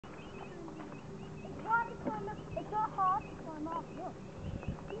climb up, look.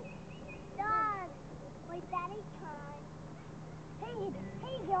 Dad, wait, Daddy time.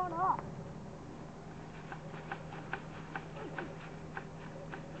 He's going up.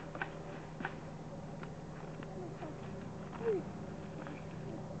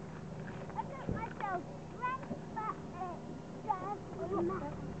 I got myself right back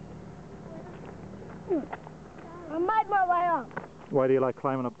I made my way up. Why do you like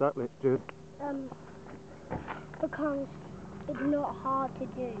climbing up that, Jude? Because it's not hard to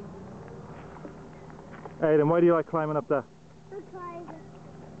do. Aidan, why do you like climbing up there? Because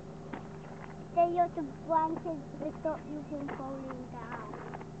they use the branches to stop you from falling down.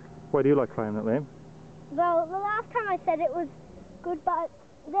 Why do you like climbing it, Liam? Well, the last time I said it was good, but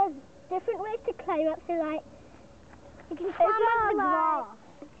there's different ways to climb up. So, like, you can climb up the grass.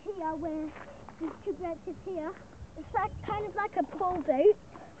 Here, where these two branches here. It's like kind of like a pole boat.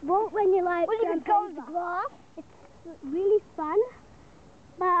 Well, when you like you can go over the grass, it's really fun,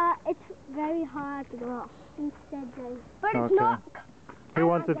 but it's very hard to go off instead though. But it's not. Who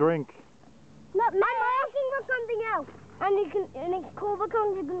wants a drink? Not me. I'm asking for something else. And it's cool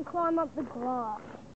because you can climb up the grass.